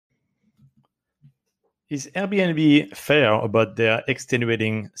Is Airbnb fair about their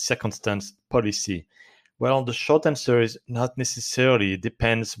extenuating circumstance policy? Well, the short answer is not necessarily. It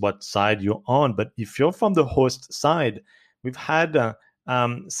depends what side you're on. But if you're from the host side, we've had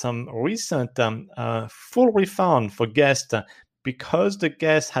some recent full refund for guests because the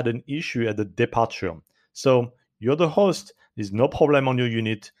guest had an issue at the departure. So you're the host. There's no problem on your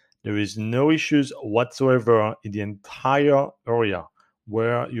unit. There is no issues whatsoever in the entire area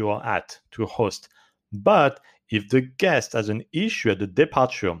where you are at to host. But if the guest has an issue at the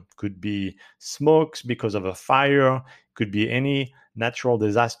departure, could be smokes because of a fire, could be any natural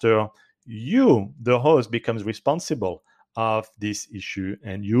disaster, you, the host, becomes responsible of this issue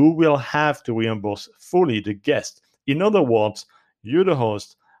and you will have to reimburse fully the guest. In other words, you, the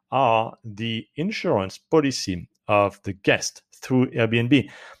host, are the insurance policy of the guest through Airbnb.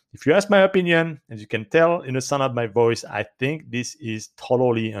 If you ask my opinion, as you can tell in the sound of my voice, I think this is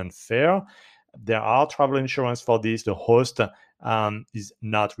totally unfair. There are travel insurance for this. The host is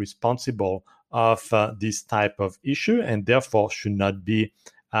not responsible of this type of issue and therefore should not be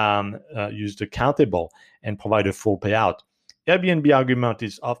used accountable and provide a full payout. Airbnb argument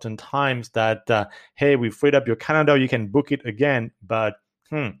is oftentimes that, hey, we freed up your calendar, you can book it again. But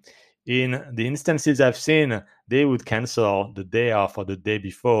in the instances I've seen, they would cancel the day off or the day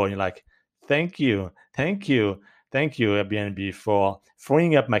before. You're like, thank you, Airbnb, for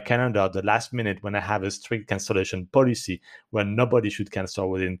freeing up my calendar at the last minute when I have a strict cancellation policy where nobody should cancel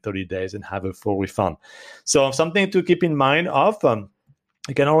within 30 days and have a full refund. So something to keep in mind of.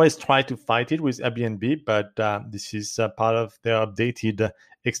 You can always try to fight it with Airbnb, but this is part of their updated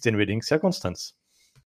extenuating circumstance.